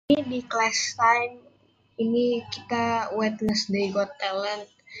Di class time ini kita Wednesday Got Talent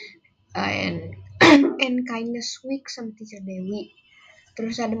and and Kindness Week sama Teacher Dewi.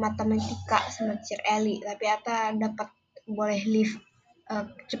 Terus ada matematika sama Teacher Eli. Tapi Ata dapat boleh leave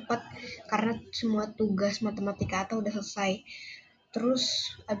cepat karena semua tugas matematika Ata udah selesai.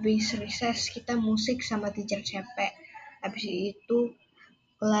 Terus habis recess kita musik sama Teacher CP. Habis itu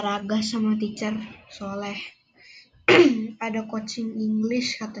olahraga sama Teacher Soleh. Ada coaching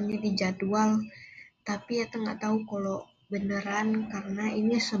English katanya di jadwal, tapi ya nggak tahu kalau beneran karena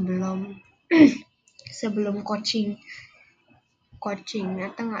ini sebelum coaching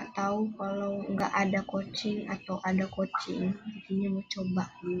atau nggak tahu kalau nggak ada coaching atau ada coaching, jadinya mau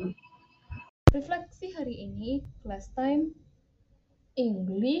coba dulu. Refleksi hari ini class time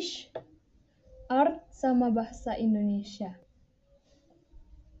English, Art sama Bahasa Indonesia.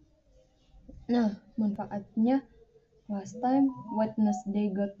 Nah, manfaatnya class time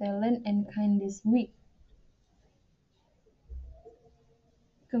Wednesday Got Talent and Kindness Week.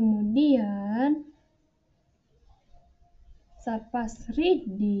 Kemudian saat pas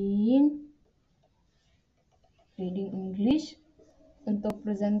reading English untuk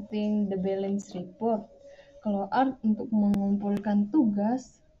presenting the balance report. Kalau art untuk mengumpulkan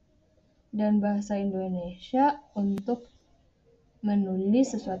tugas, dan bahasa Indonesia untuk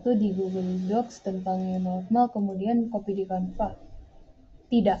menulis sesuatu di Google Docs tentang new normal, kemudian copy di Canva.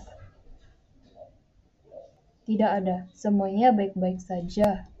 Tidak ada. Semuanya baik-baik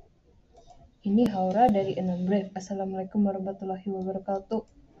saja. Ini Haura dari 6 Brave. Assalamualaikum warahmatullahi wabarakatuh.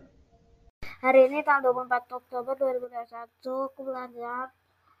 Hari ini tanggal 24 Oktober 2021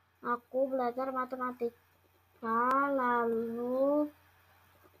 aku belajar matematika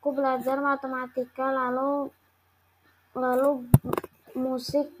lalu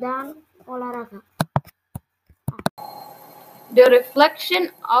musik dan olahraga. The reflection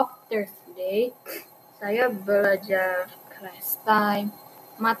of Thursday, saya belajar class time,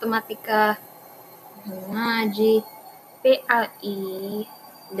 matematika, ngaji, PAI,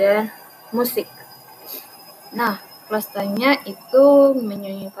 dan musik. Nah, class time-nya itu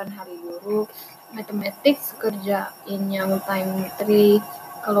menyanyikan Hari Guru, mathematics kerjain yang time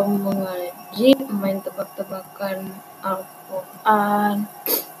 3, kalau mengaji main tebak-tebakan Al-Quran,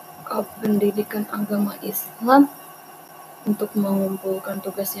 pendidikan agama Islam untuk mengumpulkan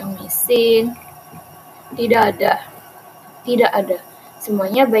tugas yang missing. Tidak ada.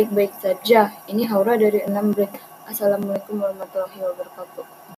 Semuanya baik-baik saja. Ini Haura dari 6 Break. Assalamualaikum warahmatullahi wabarakatuh.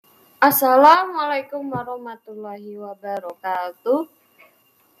 Assalamualaikum warahmatullahi wabarakatuh.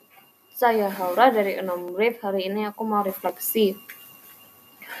 Saya Haura dari 6 Break. Hari ini aku mau refleksi.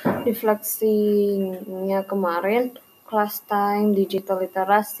 Refleksinya kemarin class time, digital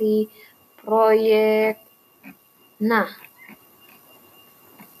literasi, proyek. Nah,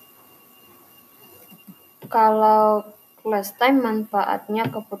 kalau class time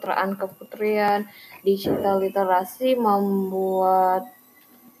manfaatnya keputraan-keputrian, digital literasi mengupload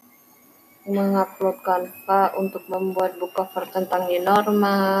Canva untuk membuat book cover tentang new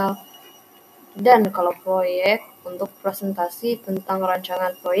normal. Dan kalau proyek untuk presentasi tentang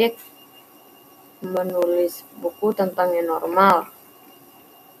rancangan proyek, menulis buku tentang new normal.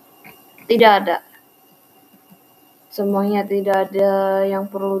 Tidak ada. Semuanya tidak ada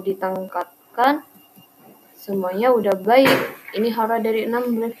yang perlu ditangkatkan. Semuanya udah baik. Ini Haura dari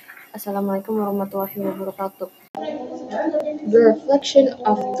 6 Break. Assalamualaikum warahmatullahi wabarakatuh. The reflection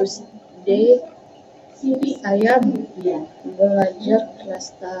of Tuesday, saya belajar class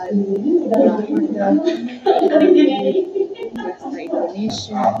time olahraga, bahasa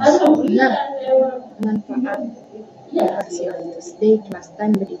Indonesia. Nah, manfaat refleksi on Tuesday class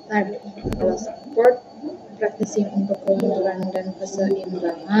time beritar. Kalau sport, practicing untuk kemunduran dan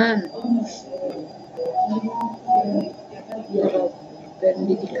keseimbangan. Kalau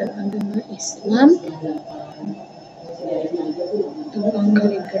pendidikan agama Islam tentang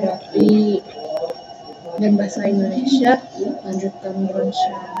kaligrafi dan bahasa Indonesia, lanjutkan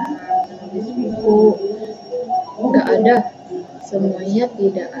perencanaan penulis buku. Nggak ada, semuanya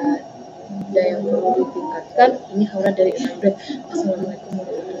tidak ada yang perlu ditingkatkan. Ini Haura dari 6 Break. Assalamualaikum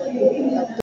warahmatullahi wabarakatuh.